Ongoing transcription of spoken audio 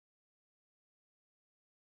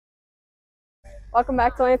Welcome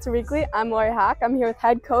back to Lancer Weekly. I'm Lori Hawk. I'm here with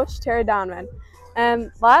head coach Terry Donovan.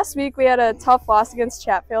 And last week we had a tough loss against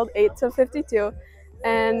Chatfield, 8-52.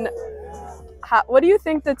 And what do you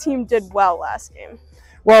think the team did well last game?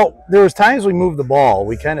 Well, there was times we moved the ball.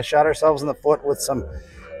 We kind of shot ourselves in the foot with some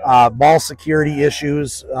ball security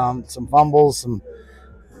issues, some fumbles, some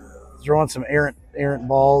throwing some errant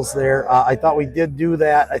balls there. I thought we did do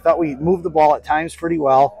that. I thought we moved the ball at times pretty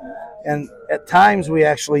well. And at times we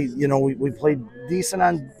actually, we played decent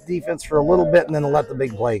on defense for a little bit and then let the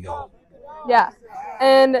big play go. Yeah.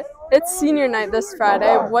 And it's senior night this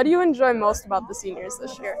Friday. What do you enjoy most about the seniors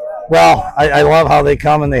this year? Well, I love how they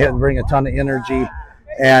come and they bring a ton of energy.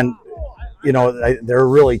 And, they're a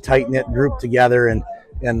really tight-knit group together.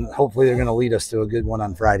 And hopefully they're going to lead us to a good one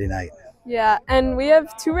on Friday night. Yeah, and we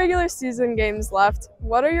have 2 regular season games left.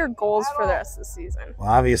 What are your goals for the rest of the season? Well,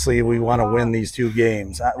 obviously, we want to win these 2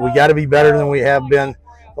 games. We got to be better than we have been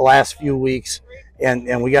the last few weeks,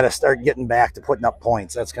 and we got to start getting back to putting up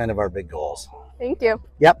points. That's kind of our big goals. Thank you.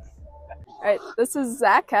 Yep. All right, this is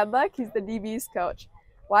Zack. He's the DB's coach.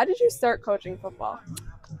 Why did you start coaching football?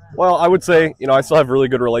 Well, I would say, I still have really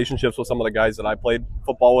good relationships with some of the guys that I played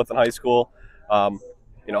football with in high school.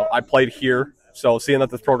 I played here. So seeing that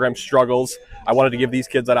this program struggles, I wanted to give these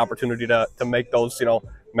kids that opportunity to make those,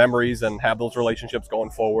 memories and have those relationships going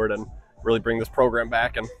forward and really bring this program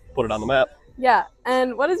back and put it on the map. Yeah.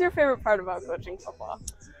 And what is your favorite part about coaching football?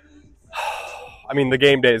 I mean, the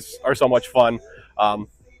game days are so much fun.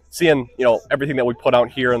 Seeing, everything that we put out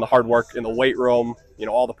here and the hard work in the weight room,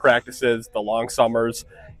 all the practices, the long summers,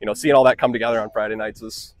 seeing all that come together on Friday nights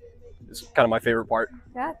is kind of my favorite part.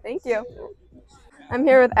 Yeah, thank you. I'm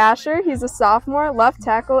here with Asher. He's a sophomore, left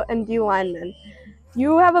tackle, and D lineman.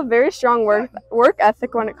 You have a very strong work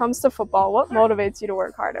ethic when it comes to football. What motivates you to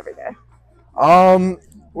work hard every day?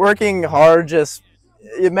 Working hard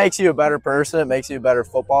it makes you a better person. It makes you a better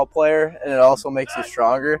football player, and it also makes you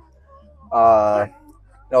stronger.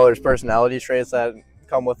 There's personality traits that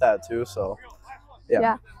come with that too. So,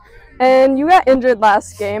 yeah. And you got injured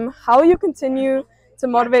last game. How will you continue to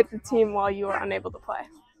motivate the team while you are unable to play?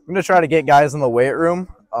 I'm going to try to get guys in the weight room.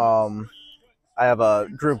 I have a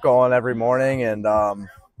group going every morning, and I'm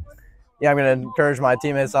going to encourage my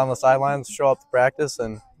teammates on the sidelines to show up to practice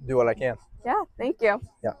and do what I can. Yeah, thank you.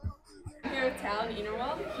 Yeah. I'm here with Talen.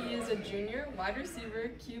 He is a junior, wide receiver,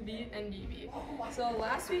 QB, and DB. So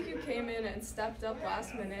last week you came in and stepped up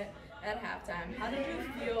last minute at halftime. How did you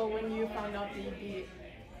feel when you found out that you beat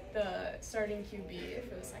the starting QB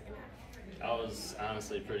for the second half? I was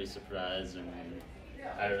honestly pretty surprised.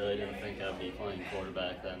 I really didn't think I'd be playing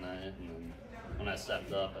quarterback that night, and then when I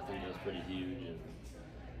stepped up, I think it was pretty huge, and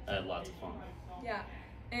I had lots of fun. Yeah,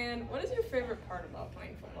 and what is your favorite part about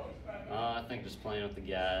playing football? I think just playing with the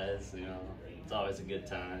guys, it's always a good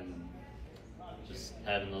time, just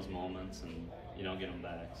having those moments and, get them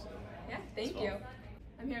back. So yeah, thank you.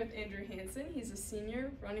 I'm here with Andrew Hansen. He's a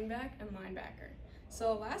senior, running back, and linebacker.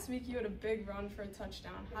 So last week you had a big run for a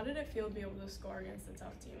touchdown. How did it feel to be able to score against a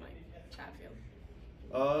tough team like Chatfield?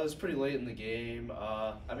 It was pretty late in the game.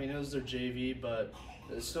 It was their JV, but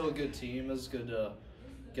it's still a good team. It was good to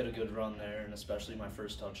get a good run there, and especially my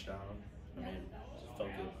first touchdown. It felt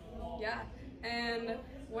good. Yeah, and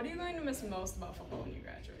what are you going to miss most about football when you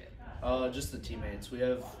graduate? Just the teammates. We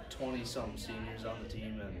have 20-something seniors on the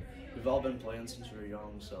team, and we've all been playing since we were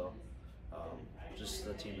young, so just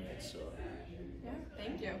the teammates. So. Yeah,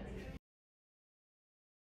 thank you.